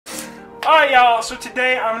Alright y'all, so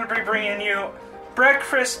today I'm going to be bringing you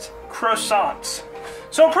breakfast croissants.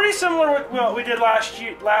 So pretty similar with what we did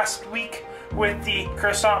last week with the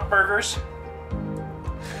croissant burgers.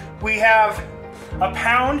 We have a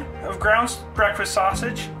pound of ground breakfast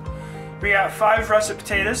sausage. We got 5 russet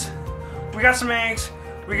potatoes. We got some eggs.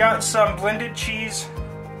 We got some blended cheese.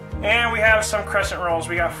 And we have some crescent rolls.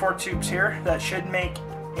 We got 4 tubes here. That should make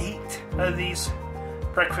 8 of these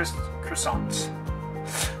breakfast croissants.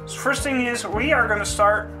 So first thing is, we are going to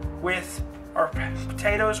start with our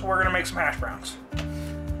potatoes. We're going to make some hash browns.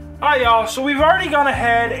 Alright y'all, so we've already gone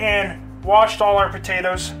ahead and washed all our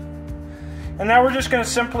potatoes. And now we're just going to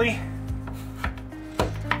simply,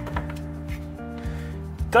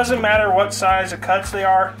 doesn't matter what size of cuts they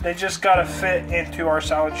are, they just got to fit into our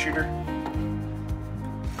salad shooter.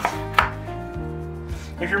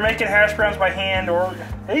 If you're making hash browns by hand, or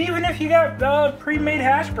even if you got pre-made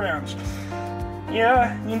hash browns,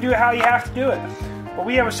 yeah, you can do it how you have to do it. But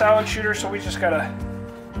we have a salad shooter, so we just gotta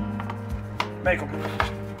make them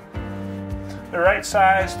the right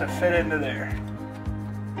size to fit into there.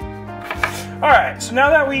 Alright, so now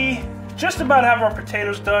that we just about have our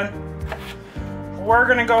potatoes done, we're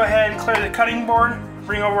gonna go ahead and clear the cutting board,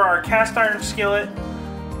 bring over our cast iron skillet,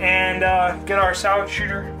 and get our salad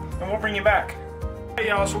shooter, and we'll bring you back. Alright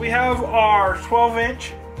y'all, so we have our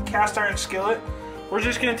 12-inch cast iron skillet. We're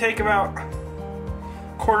just gonna take about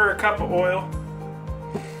 1/4 cup of oil.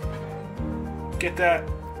 Get that,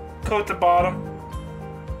 coat the bottom.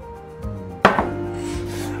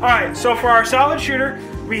 Alright, so for our salad shooter,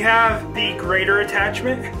 we have the grater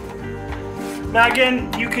attachment. Now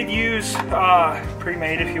again, you could use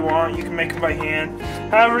pre-made if you want. You can make them by hand.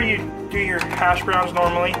 However you do your hash browns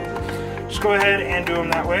normally, just go ahead and do them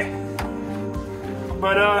that way.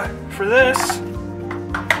 But for this,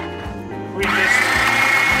 we just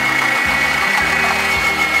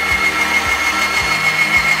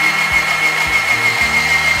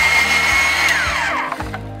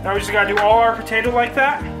now we just gotta do all our potato like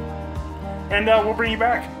that, and we'll bring you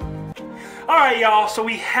back. Alright y'all, so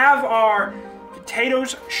we have our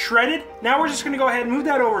potatoes shredded. Now we're just gonna go ahead and move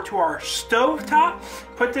that over to our stove top.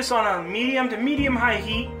 Put this on a medium to medium-high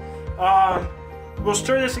heat. We'll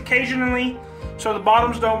stir this occasionally so the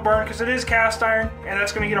bottoms don't burn, because it is cast iron, and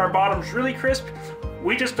that's gonna get our bottoms really crisp.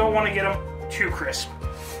 We just don't want to get them too crisp.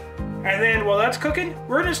 And then while that's cooking,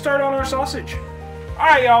 we're gonna start on our sausage.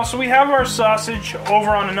 Alright y'all, so we have our sausage over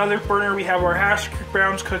on another burner. We have our hash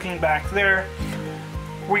browns cooking back there.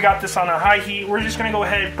 We got this on a high heat. We're just going to go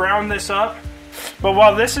ahead and brown this up. But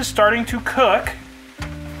while this is starting to cook,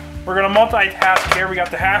 we're going to multitask here. We got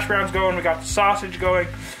the hash browns going, we got the sausage going.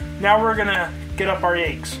 Now we're going to get up our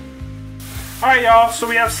eggs. Alright y'all, so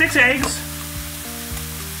we have 6 eggs.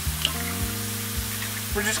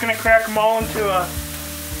 We're just going to crack them all into a...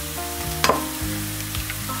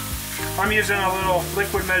 I'm using a little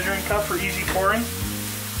liquid measuring cup for easy pouring.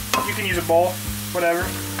 You can use a bowl, whatever.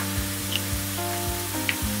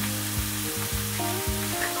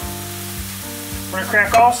 We're going to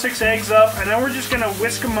crack all 6 eggs up, and then we're just going to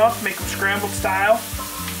whisk them up, make them scrambled style.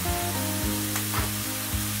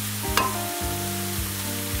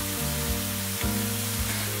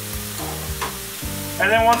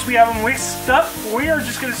 And then once we have them whisked up, we are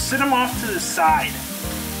just going to sit them off to the side.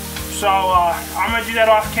 So I'm going to do that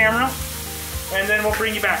off camera, and then we'll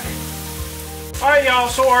bring you back. Alright y'all,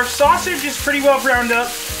 so our sausage is pretty well browned up.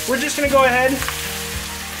 We're just going to go ahead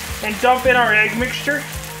and dump in our egg mixture.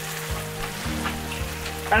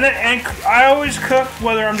 And I always cook,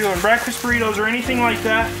 whether I'm doing breakfast burritos or anything like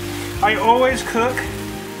that, I always cook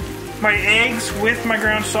my eggs with my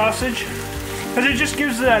ground sausage, because it just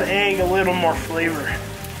gives that egg a little more flavor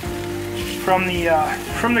from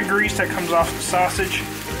the grease that comes off the sausage.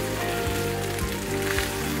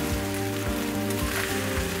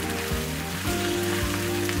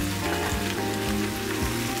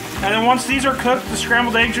 And then once these are cooked, the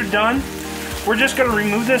scrambled eggs are done, we're just going to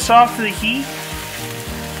remove this off to the heat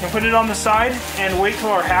and put it on the side and wait till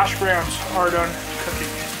our hash browns are done cooking.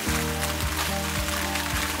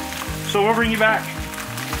 So we'll bring you back.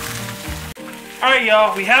 Alright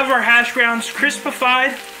y'all, we have our hash browns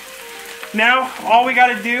crispified. Now all we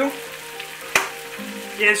got to do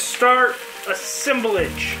is start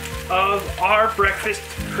assemblage of our breakfast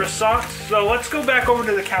croissants. So let's go back over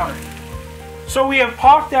to the counter. So we have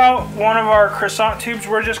popped out one of our croissant tubes.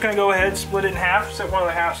 We're just going to go ahead and split it in half, set one of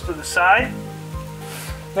the halves to the side.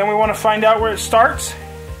 Then we want to find out where it starts.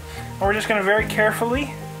 And we're just going to very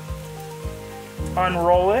carefully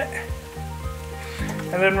unroll it.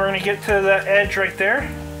 And then we're going to get to the edge right there.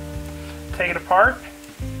 Take it apart.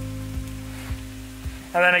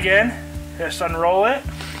 And then again, just unroll it.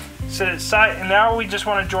 Set it aside, and now we just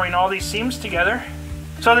want to join all these seams together.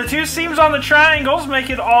 So the two seams on the triangles make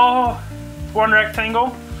it all one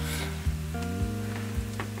rectangle.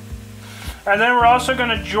 And then we're also going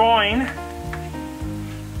to join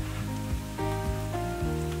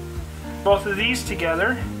both of these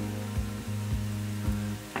together.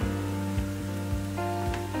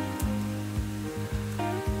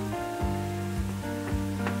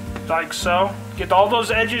 Like so. Get all those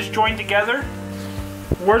edges joined together.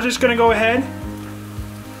 We're just going to go ahead,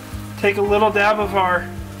 take a little dab of our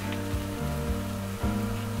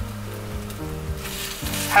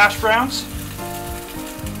hash browns.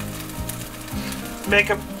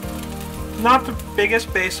 Make a, not the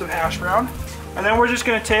biggest base of hash brown. And then we're just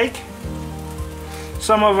going to take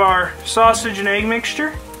some of our sausage and egg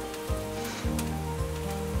mixture.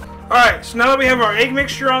 Alright, so now that we have our egg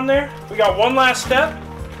mixture on there, we got one last step.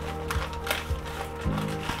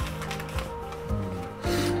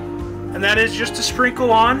 And that is just to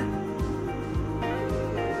sprinkle on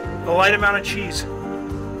a light amount of cheese.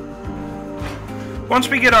 Once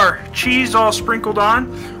we get our cheese all sprinkled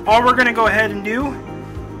on, all we're going to go ahead and do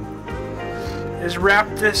is wrap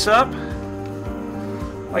this up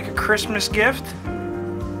like a Christmas gift.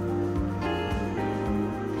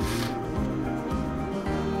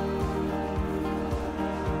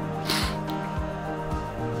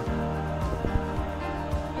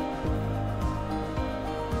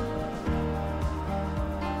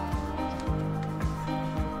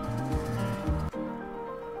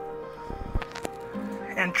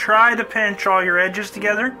 And try to pinch all your edges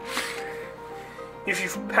together. If you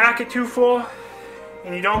pack it too full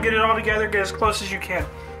and you don't get it all together, get as close as you can.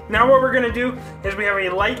 Now what we're going to do is we have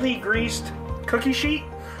a lightly greased cookie sheet.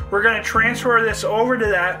 We're going to transfer this over to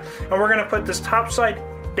that, and we're going to put this top side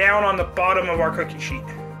down on the bottom of our cookie sheet.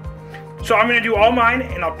 So I'm going to do all mine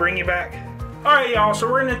and I'll bring you back. Alright y'all,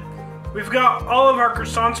 so we've got all of our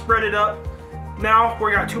croissants breaded up. Now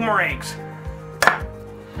we got 2 more eggs.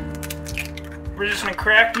 We're just going to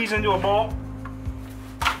crack these into a bowl.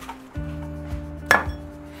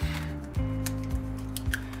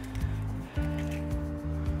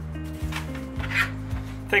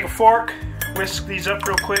 Take a fork, whisk these up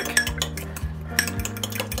real quick.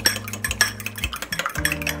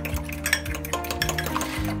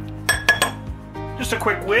 Just a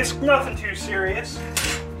quick whisk, nothing too serious.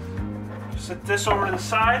 Set this over to the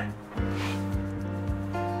side.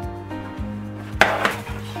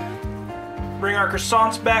 Bring our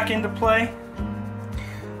croissants back into play.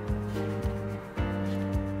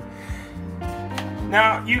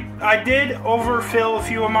 Now, I did overfill a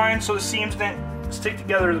few of mine so the seams didn't stick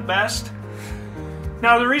together the best.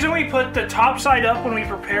 Now, the reason we put the top side up when we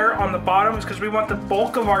prepare on the bottom is because we want the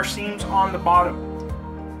bulk of our seams on the bottom.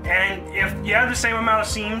 And if you have the same amount of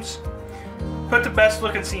seams, put the best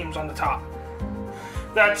looking seams on the top.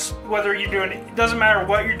 That's whether you're doing, it doesn't matter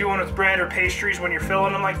what you're doing with bread or pastries when you're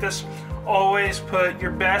filling them like this. Always put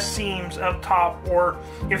your best seams up top, or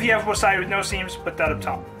if you have one side with no seams, put that up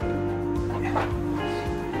top.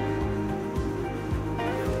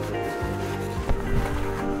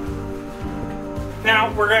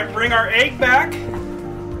 Now we're going to bring our egg back,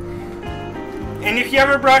 and if you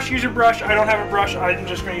have a brush, use a brush. I don't have a brush, I'm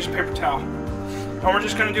just going to use a paper towel. And we're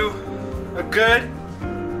just going to do a good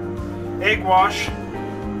egg wash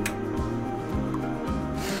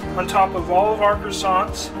on top of all of our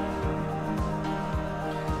croissants.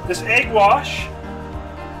 This egg wash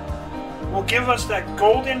will give us that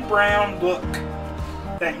golden brown look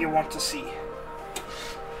that you want to see.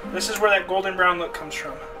 This is where that golden brown look comes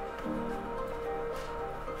from.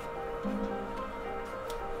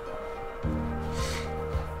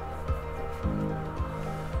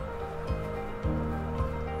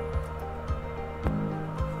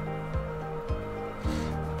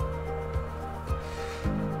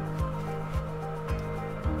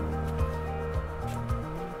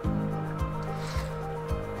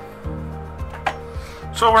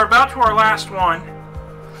 So we're about to our last one,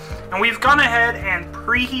 and we've gone ahead and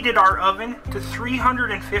preheated our oven to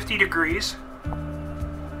 350 degrees.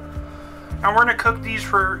 And we're going to cook these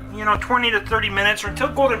for, 20 to 30 minutes or until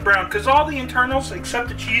golden brown, because all the internals except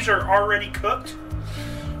the cheese are already cooked.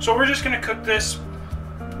 So we're just going to cook this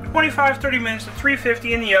 25-30 minutes at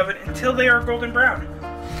 350 in the oven until they are golden brown.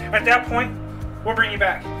 At that point, we'll bring you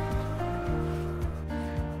back.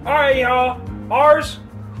 Alright y'all, ours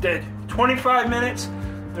did 25 minutes.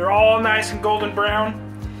 They're all nice and golden brown,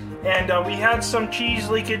 and we had some cheese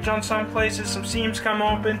leakage on some places, some seams come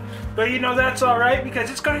open, but that's alright because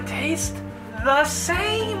it's going to taste the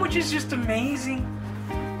same, which is just amazing.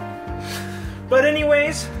 But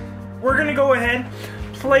anyways, we're going to go ahead,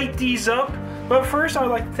 plate these up But first, I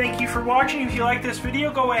would like to thank you for watching. If you like this video,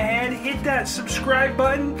 go ahead, hit that subscribe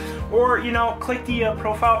button, or, you know, click the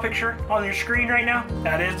profile picture on your screen right now.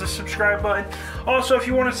 That is the subscribe button. Also, if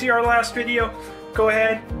you want to see our last video, go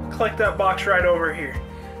ahead, click that box right over here.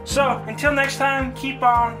 So, until next time, keep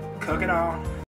on cooking on.